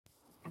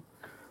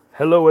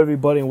Hello,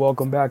 everybody, and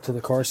welcome back to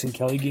the Carson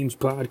Kelly Games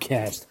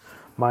Podcast.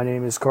 My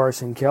name is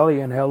Carson Kelly,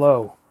 and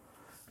hello.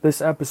 This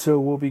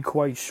episode will be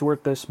quite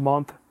short this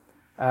month,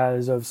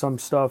 as of some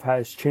stuff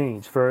has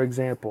changed. For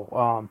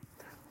example,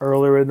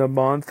 earlier in the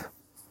month,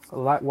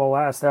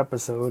 last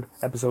episode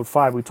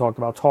 5, we talked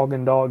about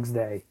Talking Dogs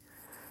Day.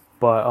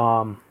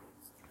 But,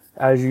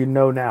 as you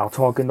know now,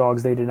 Talking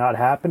Dogs Day did not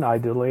happen. I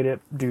delayed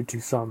it due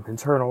to some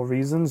internal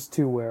reasons,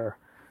 to where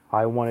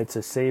I wanted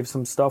to save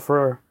some stuff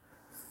for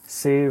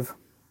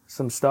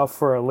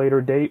a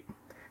later date,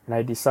 and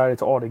I decided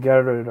to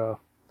altogether to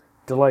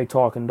delay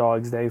Talking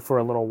Dogs Day for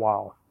a little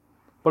while.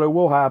 But it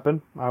will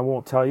happen. I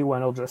won't tell you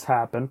when, it'll just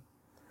happen.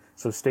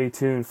 So stay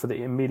tuned for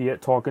the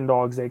immediate Talking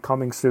Dogs Day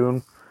coming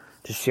soon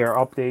to share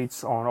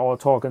updates on all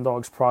Talking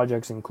Dogs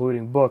projects,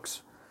 including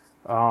books,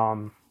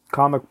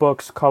 comic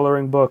books,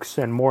 coloring books,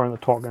 and more in the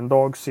Talking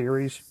Dogs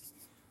series.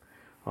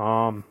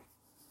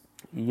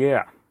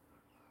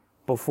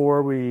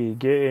 Before we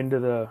get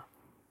into the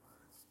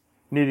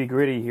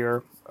nitty-gritty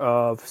here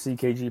of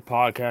CKG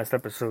Podcast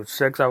Episode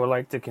 6, I would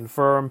like to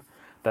confirm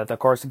that the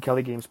Carson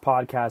Kelly Games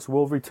Podcast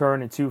will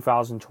return in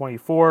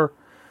 2024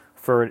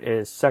 for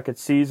its second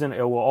season.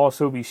 It will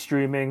also be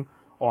streaming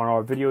on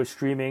our video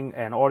streaming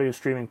and audio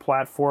streaming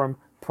platform,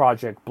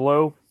 Project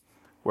Blue.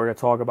 We're going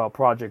to talk about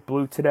Project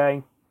Blue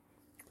today.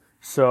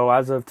 So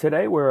as of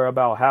today, we're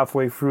about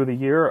halfway through the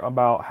year,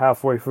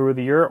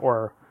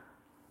 or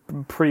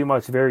pretty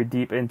much very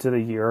deep into the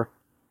year.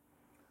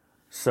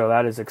 So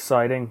that is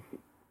exciting.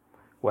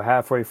 We're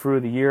halfway through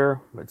the year.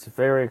 It's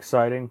very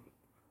exciting.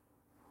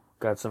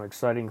 Got some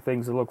exciting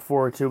things to look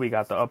forward to. We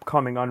got the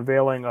upcoming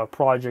unveiling of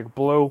Project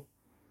Blue.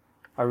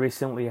 I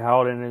recently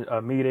held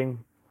a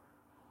meeting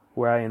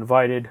where I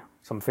invited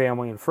some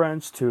family and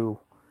friends to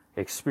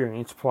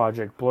experience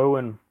Project Blue,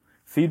 and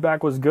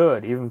feedback was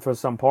good, even for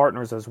some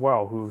partners as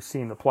well, who've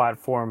seen the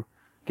platform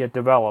get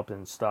developed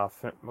and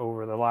stuff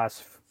over the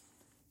last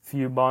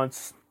few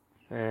months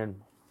and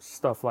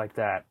stuff like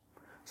that.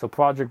 So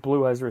Project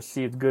Blue has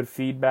received good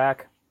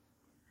feedback.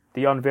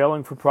 The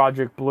unveiling for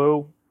Project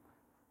Blue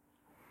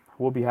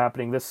will be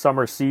happening this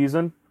summer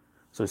season,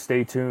 so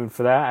stay tuned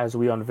for that as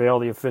we unveil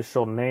the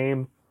official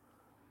name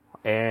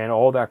and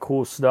all that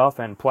cool stuff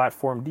and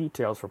platform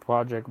details for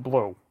Project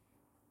Blue.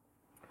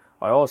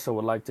 I also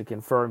would like to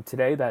confirm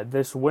today that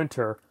this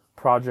winter,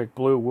 Project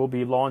Blue will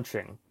be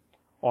launching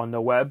on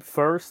the web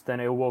first, then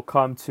it will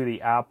come to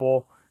the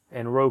Apple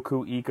and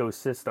Roku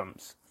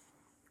ecosystems.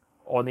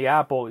 On the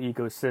Apple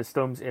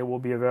ecosystems, it will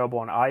be available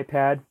on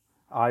iPad,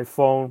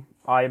 iPhone,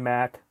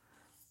 iMac,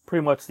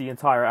 pretty much the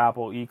entire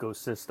Apple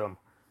ecosystem.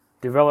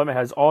 Development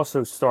has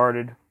also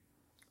started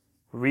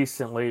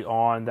recently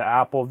on the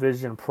Apple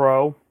Vision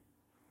Pro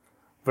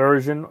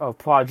version of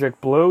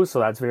Project Blue, so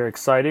that's very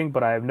exciting,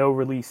 but I have no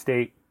release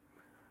date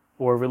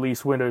or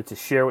release window to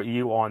share with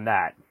you on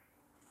that.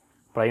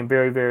 But I am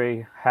very,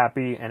 very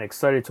happy and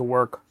excited to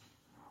work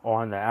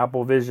on the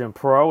Apple Vision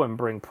Pro and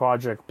bring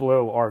Project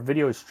Blue, our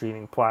video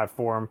streaming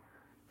platform,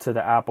 to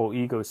the Apple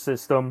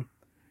ecosystem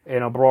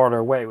in a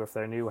broader way with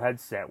their new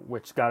headset,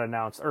 which got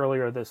announced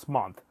earlier this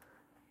month.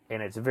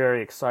 And it's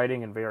very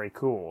exciting and very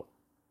cool.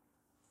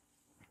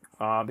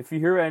 If you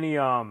hear any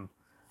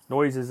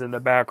noises in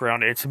the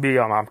background, it's me.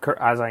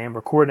 As I am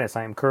recording this,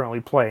 I am currently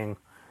playing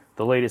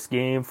the latest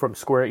game from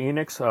Square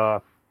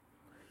Enix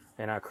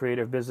in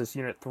Creative Business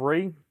Unit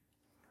 3,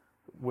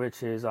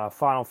 which is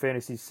Final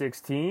Fantasy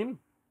 16.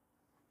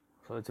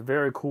 So it's a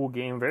very cool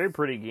game, very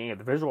pretty game.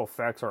 The visual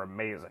effects are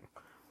amazing.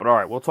 But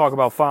alright, we'll talk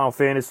about Final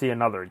Fantasy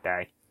another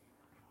day.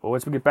 Well,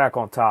 let's get back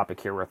on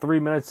topic here. We're 3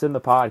 minutes in the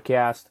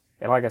podcast,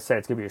 and like I said,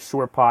 it's going to be a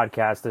short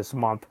podcast this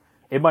month.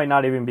 It might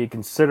not even be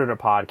considered a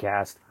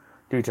podcast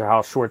due to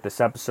how short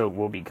this episode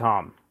will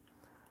become.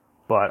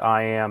 But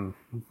I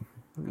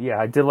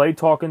delayed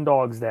Talking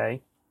Dogs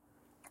Day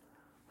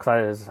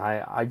because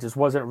I just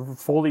wasn't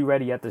fully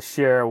ready yet to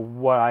share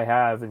what I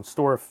have in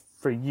store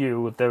for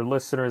you, their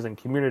listeners and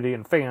community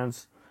and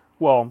fans,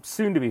 well,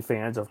 soon-to-be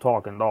fans of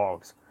Talking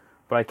Dogs.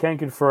 But I can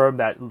confirm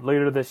that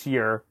later this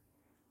year,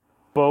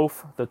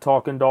 both the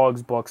Talking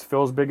Dogs books,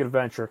 Phil's Big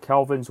Adventure,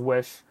 Kelvin's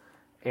Wish,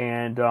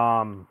 and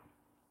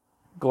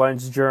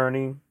Glenn's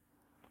Journey,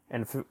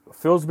 and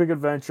Phil's Big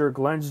Adventure,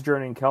 Glenn's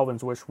Journey, and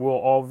Kelvin's Wish will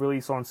all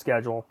release on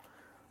schedule.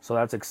 So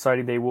that's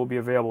exciting. They will be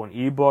available in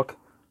ebook,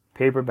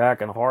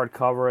 paperback, and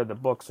hardcover. The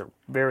books are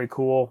very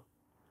cool.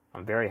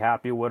 I'm very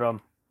happy with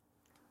them.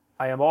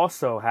 I am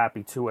also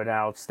happy to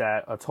announce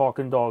that a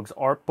Talking Dogs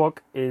art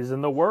book is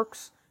in the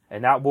works,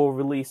 and that will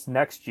release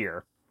next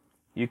year.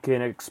 You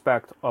can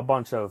expect a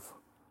bunch of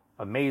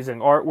amazing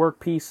artwork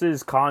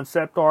pieces,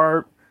 concept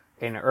art,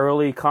 and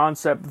early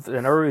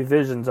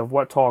visions of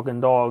what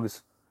Talking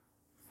Dogs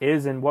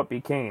is and what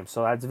became.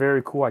 So that's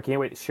very cool. I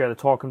can't wait to share the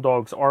Talking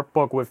Dogs art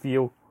book with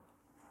you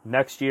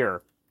next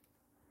year.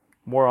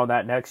 More on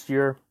that next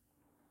year.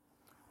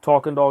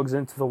 Talking Dogs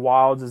Into the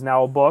Wilds is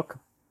now a book.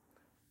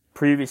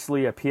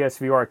 Previously a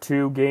PSVR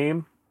 2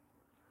 game.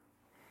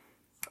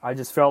 I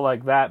just felt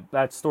like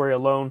that story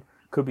alone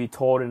could be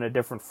told in a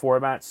different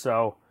format.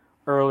 So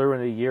earlier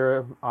in the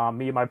year,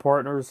 me and my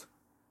partners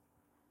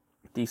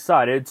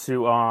decided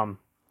to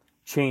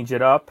change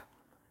it up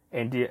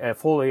and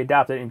fully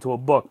adapt it into a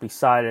book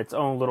beside its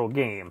own little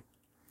game.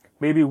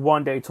 Maybe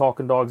one day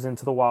Talking Dogs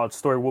Into the Wild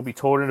story will be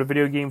told in a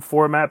video game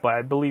format, but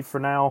I believe for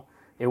now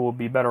it will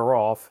be better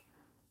off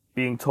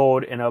being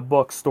told in a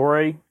book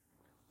story,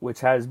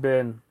 which is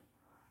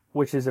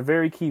a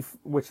very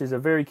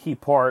key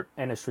part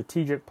and a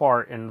strategic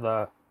part in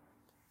the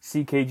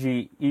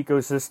CKG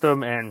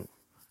ecosystem and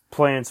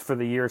plans for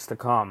the years to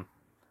come.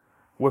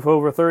 With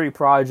over 30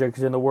 projects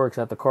in the works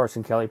at the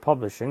Carson Kelly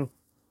Publishing,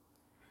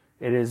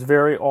 it is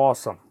very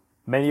awesome.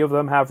 Many of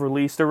them have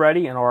released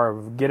already and are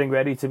getting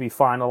ready to be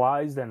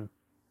finalized and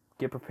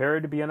get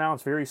prepared to be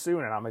announced very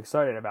soon, and I'm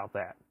excited about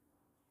that.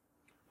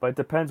 But it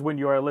depends when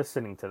you are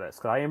listening to this,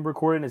 because I am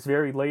recording this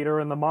very later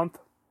in the month.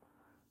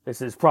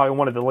 This is probably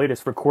one of the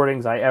latest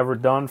recordings I ever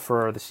done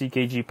for the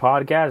CKG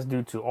podcast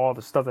due to all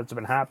the stuff that's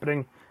been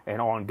happening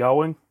and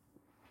ongoing.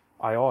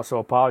 I also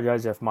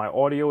apologize if my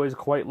audio is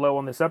quite low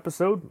on this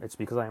episode. It's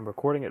because I am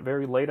recording it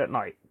very late at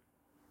night.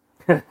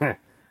 And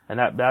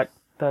that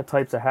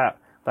types of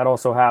that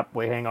also happened.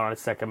 Wait, hang on a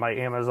second. My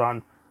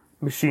Amazon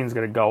machine's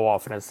going to go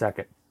off in a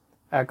second.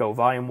 Echo,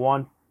 volume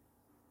 1.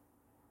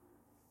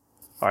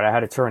 Alright, I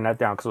had to turn that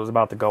down because it was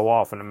about to go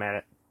off in a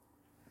minute.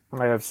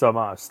 I have some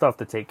stuff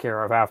to take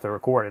care of after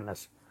recording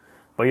this.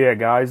 But yeah,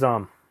 guys,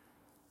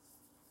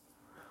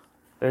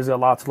 there's a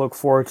lot to look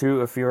forward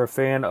to if you're a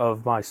fan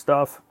of my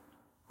stuff.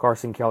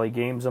 Carson Kelly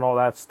Games and all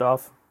that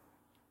stuff.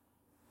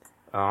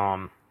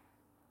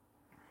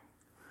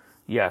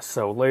 Yes,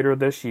 so later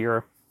this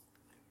year,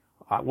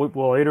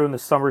 later in the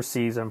summer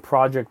season,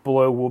 Project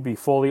Blue will be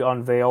fully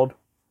unveiled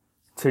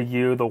to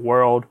you, the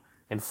world,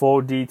 in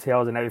full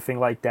details and everything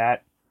like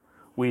that.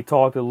 We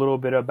talked a little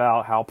bit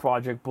about how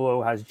Project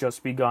Blue has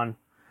just begun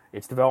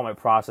its development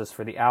process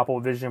for the Apple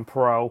Vision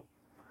Pro.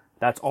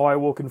 That's all I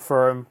will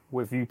confirm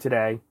with you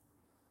today.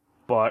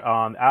 But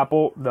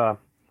the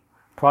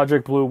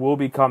Project Blue will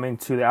be coming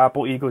to the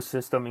Apple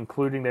ecosystem,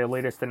 including their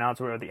latest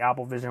announcement of the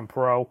Apple Vision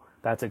Pro.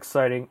 That's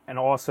exciting. And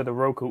also the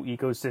Roku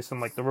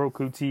ecosystem, like the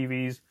Roku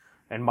TVs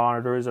and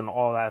monitors and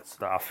all that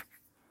stuff.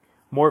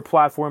 More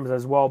platforms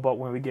as well, but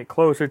when we get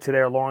closer to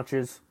their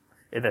launches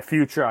in the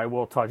future, I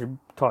will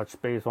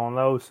touch base on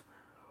those.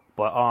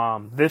 But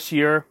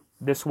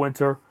this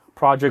winter,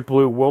 Project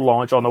Blue will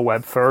launch on the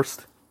web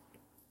first.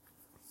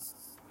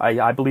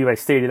 I believe I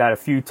stated that a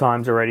few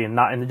times already, and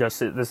not in just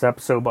this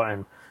episode, but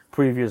in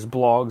previous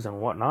blogs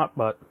and whatnot.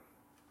 But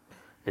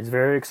it's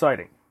very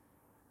exciting,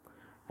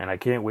 and I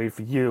can't wait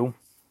for you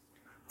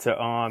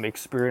to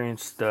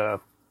experience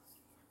the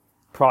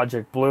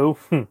Project Blue.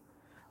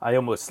 I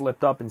almost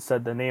slipped up and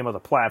said the name of the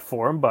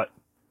platform, but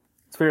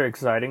it's very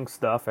exciting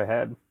stuff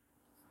ahead.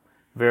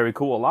 Very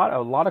cool.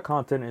 A lot of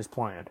content is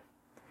planned.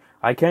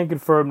 I can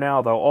confirm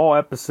now, though,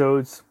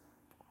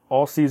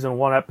 all season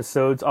 1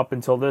 episodes up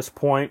until this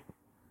point,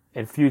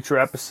 and future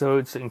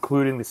episodes,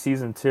 including the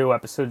season 2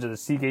 episodes of the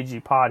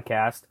CKG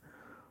podcast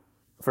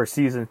for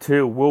season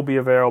 2, will be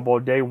available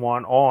day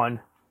 1 on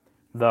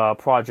the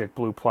Project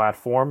Blue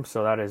platform.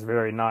 So that is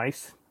very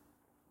nice.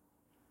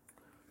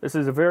 This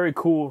is a very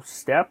cool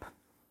step,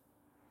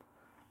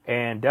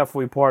 and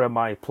definitely part of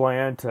my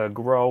plan to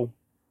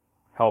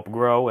help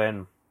grow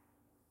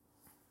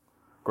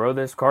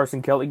this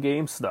Carson Kelly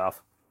Games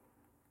stuff.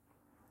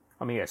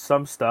 I mean,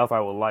 some stuff I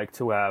would like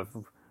to have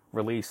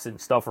released and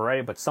stuff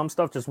already, but some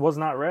stuff just was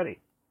not ready.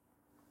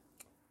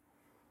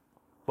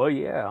 But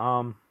yeah,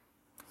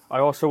 I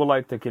also would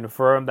like to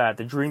confirm that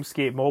the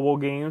Dreamscape mobile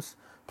games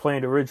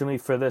planned originally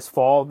for this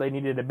fall, they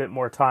needed a bit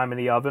more time in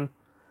the oven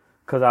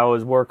because I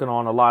was working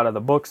on a lot of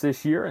the books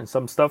this year, and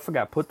some stuff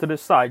got put to the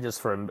side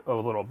just for a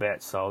little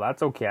bit, so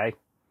that's okay.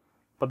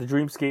 But the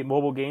Dreamscape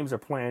mobile games are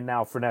planned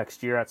now for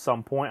next year at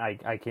some point.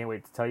 I can't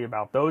wait to tell you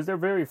about those. They're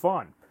very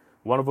fun.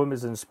 One of them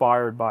is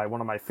inspired by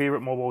one of my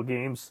favorite mobile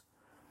games,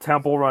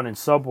 Temple Run and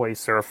Subway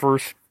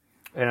Surfers,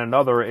 and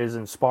another is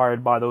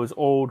inspired by those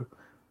old...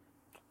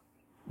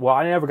 Well,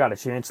 I never got a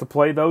chance to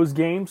play those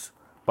games,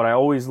 but I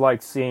always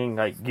liked seeing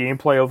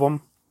gameplay of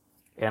them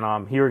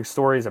and hearing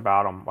stories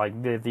about them,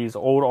 like these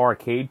old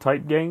arcade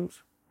type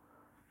games.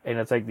 And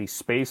it's like these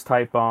space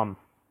type,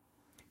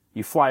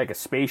 you fly like a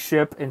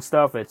spaceship and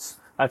stuff.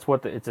 That's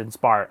what it's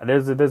inspired.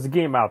 There's a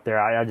game out there.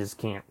 I just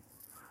can't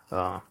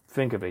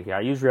think of it. Yeah,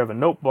 I usually have a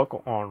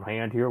notebook on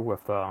hand here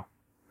with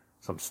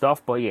some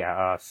stuff, but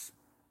yeah,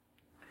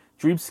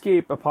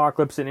 Dreamscape,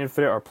 Apocalypse, and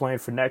Infinite are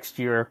planned for next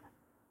year.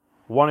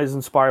 One is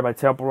inspired by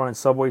Temple Run and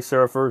Subway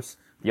Surfers.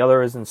 The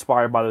other is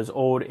inspired by those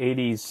old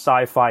 80s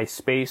sci-fi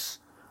space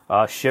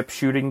ship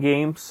shooting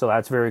games, so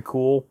that's very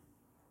cool.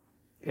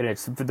 And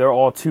they're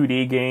all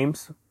 2D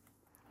games.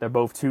 They're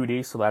both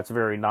 2D, so that's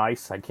very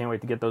nice. I can't wait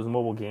to get those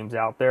mobile games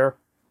out there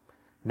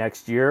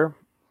next year,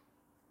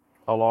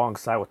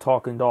 alongside with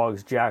Talking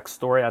Dogs Jack's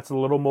Story. That's a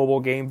little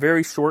mobile game,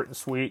 very short and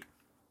sweet.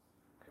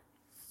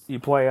 You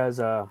play as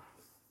a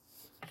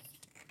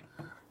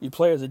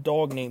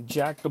dog named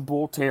Jack the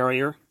Bull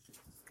Terrier.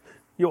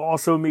 You'll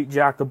also meet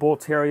Jack the Bull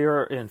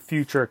Terrier in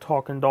future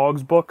Talking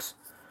Dogs books.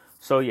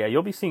 So yeah,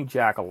 you'll be seeing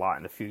Jack a lot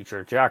in the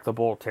future. Jack the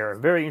Bull Terrier,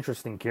 very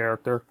interesting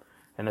character.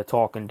 in the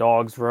Talking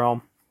Dogs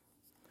realm.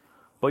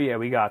 But yeah,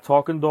 we got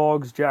Talking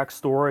Dogs, Jack's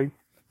Story,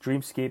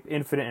 Dreamscape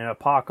Infinite, and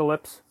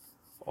Apocalypse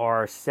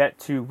are set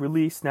to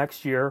release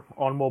next year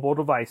on mobile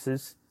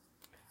devices.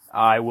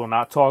 I will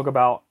not talk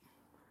about...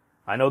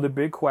 I know the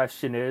big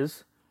question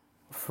is,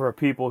 for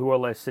people who are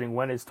listening,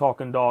 when is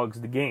Talking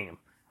Dogs the game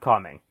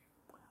coming?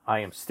 I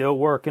am still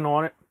working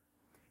on it.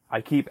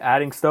 I keep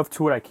adding stuff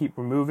to it. I keep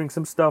removing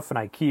some stuff, and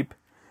I keep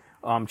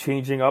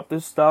changing up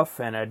this stuff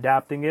and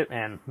adapting it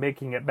and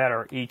making it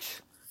better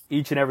each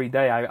and every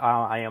day.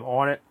 I am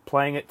on it,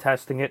 playing it,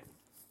 testing it,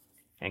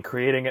 and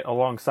creating it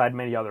alongside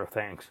many other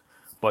things.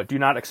 But do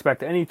not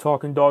expect any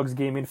Talking Dogs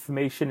game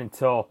information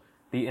until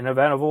the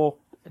inevitable,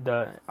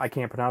 I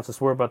can't pronounce this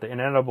word, but the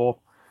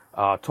inevitable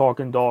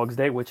Talking Dogs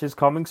Day, which is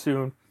coming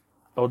soon.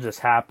 It'll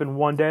just happen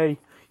one day.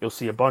 You'll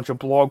see a bunch of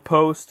blog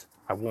posts.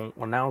 I won't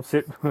announce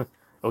it.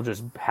 It'll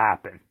just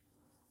happen.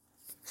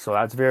 So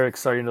that's very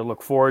exciting to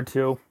look forward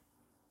to.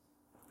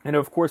 And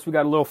of course, we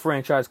got a little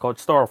franchise called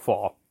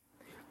Starfall.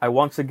 I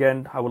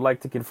would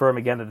like to confirm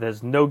again that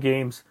there's no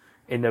games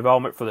in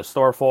development for the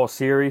Starfall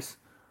series.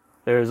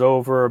 There's a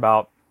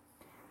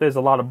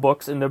lot of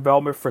books in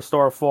development for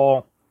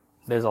Starfall.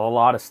 There's a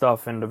lot of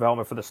stuff in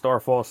development for the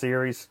Starfall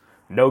series.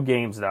 No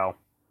games, though.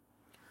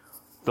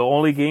 The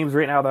only games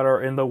right now that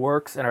are in the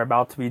works and are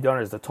about to be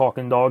done is the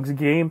Talking Dogs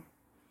game.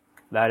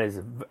 That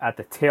is at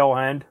the tail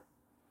end.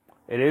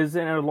 It is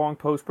in a long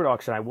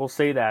post-production. I will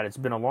say that. It's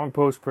been a long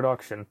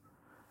post-production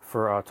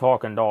for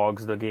Talking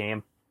Dogs, the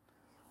game.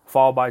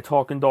 Followed by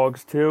Talking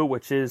Dogs 2,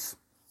 which is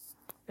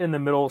in the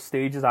middle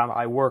stages.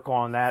 I work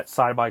on that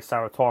side by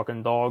side with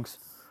Talking Dogs.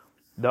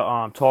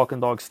 The Talking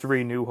Dogs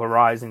 3 New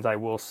Horizons, I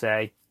will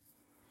say,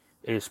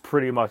 is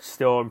pretty much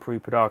still in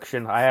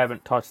pre-production. I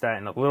haven't touched that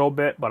in a little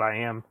bit, but I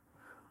am.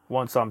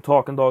 Once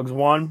Talking Dogs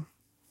 1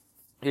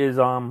 is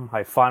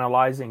I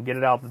finalize it and get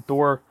it out the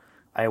door,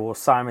 I will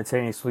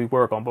simultaneously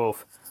work on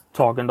both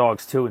Talking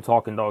Dogs 2 and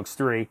Talking Dogs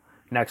 3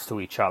 next to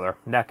each other,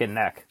 neck and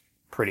neck,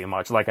 pretty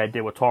much, like I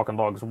did with Talking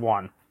Dogs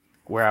 1,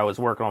 where I was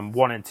working on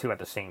 1 and 2 at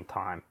the same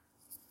time.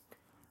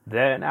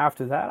 Then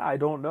after that, I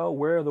don't know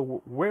where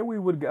we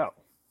would go.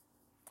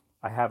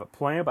 I have a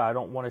plan, but I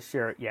don't want to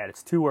share it yet.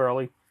 It's too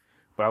early.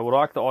 But I would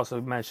like to also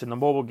mention the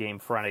mobile game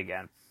front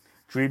again.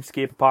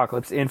 Dreamscape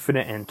Apocalypse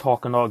Infinite and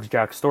Talking Dogs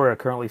Jack's Story are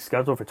currently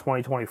scheduled for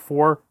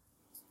 2024.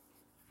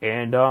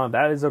 And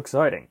that is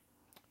exciting.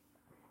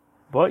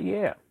 But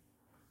yeah,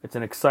 it's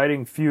an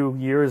exciting few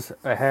years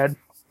ahead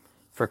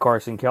for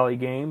Carson Kelly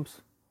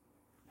Games.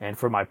 And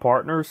for my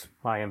partners,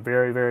 I am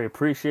very, very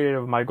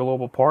appreciative of my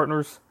global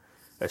partners,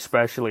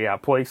 especially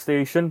at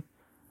PlayStation.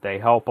 They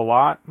help a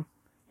lot,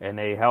 and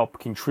they help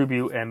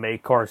contribute and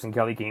make Carson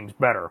Kelly Games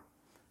better.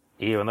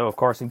 Even though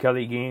Carson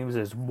Kelly Games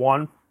is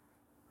one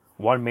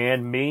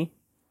man, me,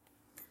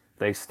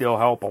 they still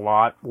help a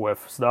lot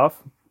with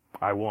stuff.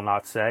 I will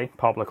not say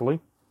publicly,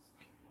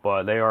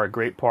 but they are a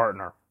great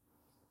partner.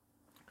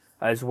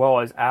 As well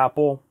as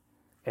Apple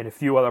and a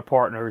few other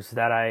partners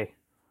that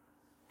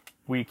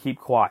we keep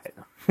quiet.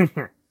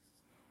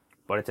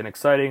 But it's an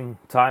exciting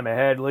time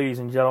ahead, ladies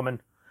and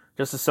gentlemen.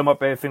 Just to sum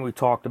up everything we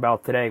talked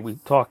about today, we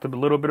talked a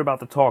little bit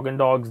about the Talking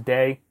Dogs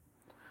Day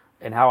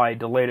and how I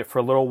delayed it for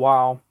a little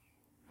while.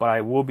 But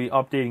I will be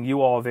updating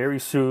you all very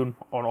soon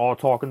on all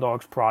Talking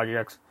Dogs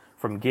projects,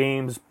 from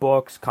games,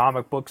 books,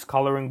 comic books,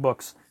 coloring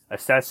books,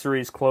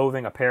 accessories,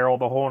 clothing, apparel,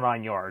 the whole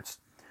 9 yards.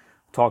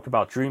 Talked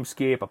about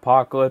Dreamscape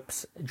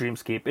Apocalypse,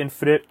 Dreamscape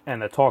Infinite,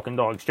 and the Talking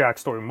Dogs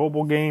Jack's Story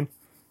mobile game.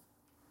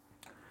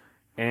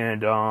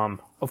 And,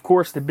 of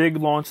course, the big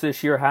launch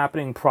this year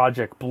happening,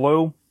 Project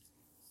Blue,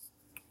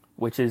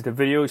 which is the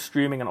video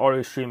streaming and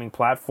audio streaming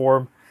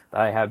platform that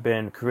I have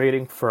been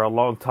creating for a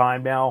long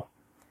time now.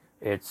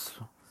 It's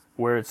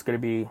where it's going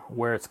to be,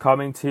 where it's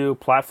coming to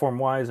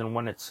platform-wise, and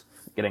when it's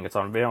getting its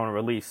unveiling and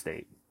release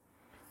date.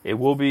 It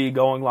will be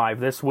going live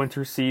this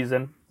winter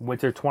season,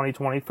 winter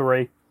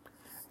 2023,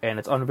 and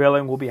its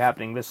unveiling will be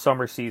happening this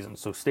summer season.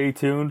 So stay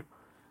tuned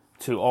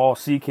to all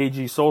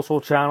CKG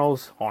social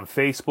channels on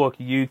Facebook,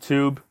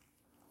 YouTube,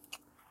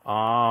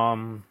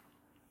 Facebook,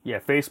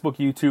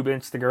 YouTube,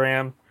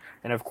 Instagram,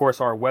 and of course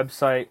our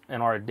website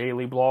and our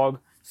daily blog,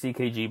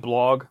 CKG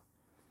Blog.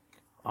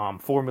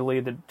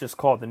 Formerly just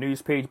called the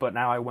news page, but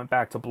now I went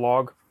back to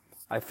blog.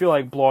 I feel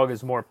like blog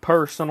is more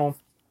personal,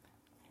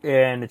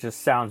 and it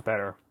just sounds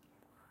better.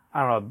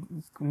 I don't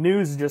know,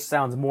 news just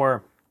sounds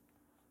more,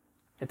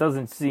 it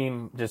doesn't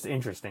seem just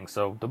interesting.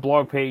 So the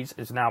blog page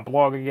is now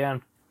blog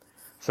again.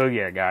 So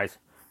yeah, guys,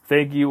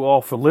 thank you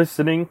all for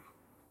listening.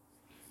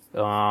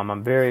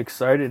 I'm very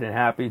excited and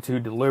happy to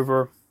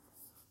deliver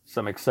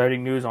some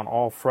exciting news on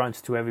all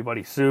fronts to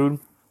everybody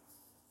soon,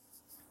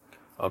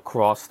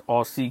 across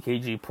all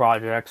CKG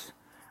projects.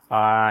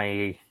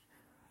 I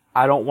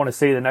don't want to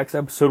say the next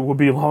episode will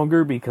be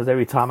longer, because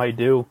every time I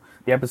do,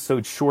 the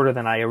episode's shorter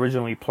than I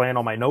originally planned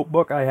on my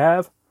notebook I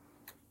have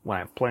when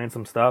I'm playing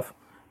some stuff.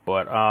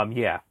 But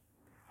yeah,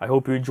 I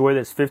hope you enjoy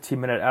this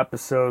 15-minute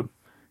episode.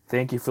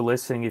 Thank you for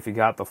listening. If you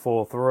got the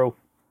full through,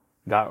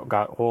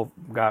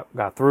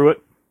 got through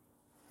it.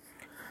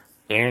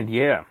 And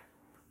yeah,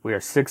 we are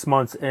 6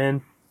 months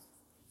in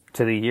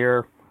to the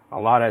year. A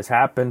lot has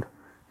happened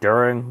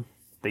during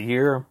the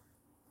year.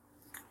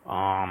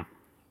 A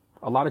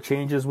lot of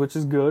changes, which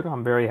is good.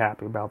 I'm very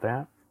happy about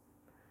that.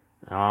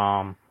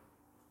 An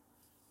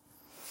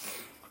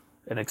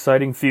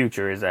exciting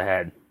future is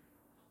ahead.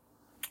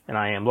 And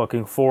I am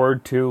looking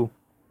forward to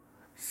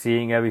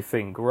seeing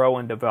everything grow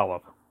and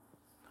develop.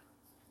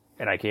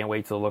 And I can't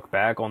wait to look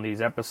back on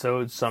these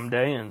episodes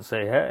someday and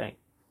say, hey,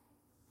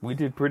 we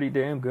did pretty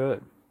damn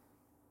good.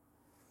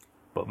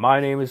 But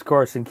my name is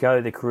Carson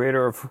Kelly, the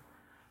creator of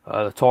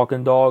the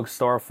Talking Dogs,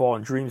 Starfall,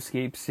 and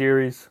Dreamscape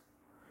series,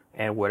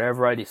 and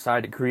whatever I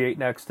decide to create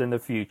next in the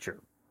future.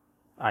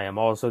 I am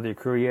also the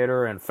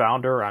creator and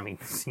founder,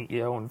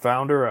 CEO and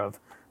founder of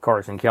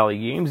Carson Kelly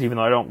Games, even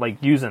though I don't like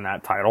using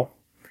that title,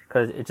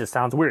 because it just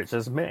sounds weird. It's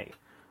just me.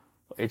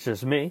 It's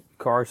just me,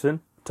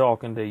 Carson,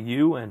 talking to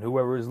you and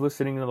whoever is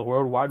listening in the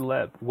World Wide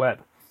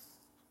Web.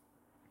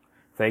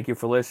 Thank you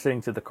for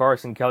listening to the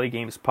Carson Kelly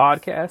Games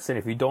Podcast, and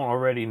if you don't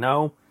already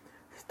know,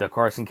 the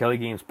Carson Kelly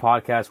Games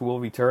Podcast will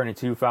return in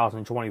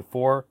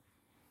 2024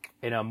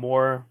 in a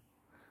more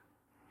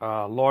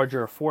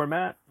larger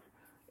format,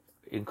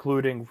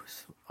 including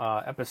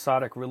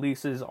episodic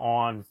releases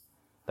on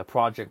the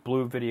Project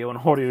Blue video and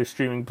audio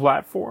streaming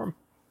platform.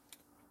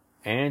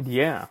 And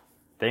yeah,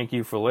 thank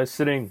you for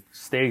listening.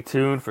 Stay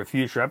tuned for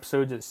future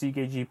episodes of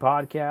CKG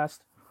Podcast.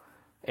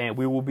 And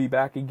we will be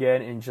back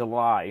again in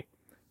July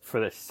for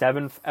the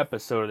 7th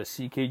episode of the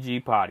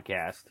CKG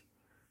Podcast.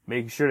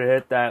 Make sure to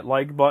hit that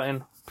like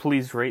button.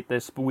 Please rate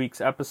this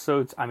month's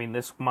episode.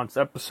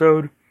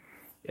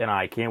 And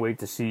I can't wait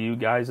to see you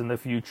guys in the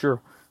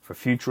future for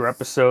future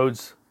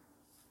episodes,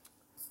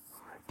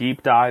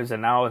 deep dives,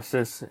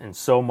 analysis, and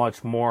so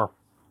much more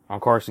on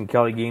Carson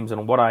Kelly Games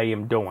and what I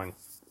am doing.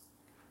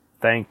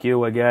 Thank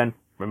you again.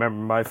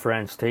 Remember, my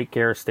friends, take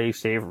care, stay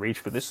safe, reach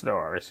for the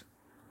stars.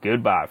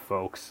 Goodbye,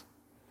 folks.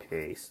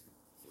 Peace.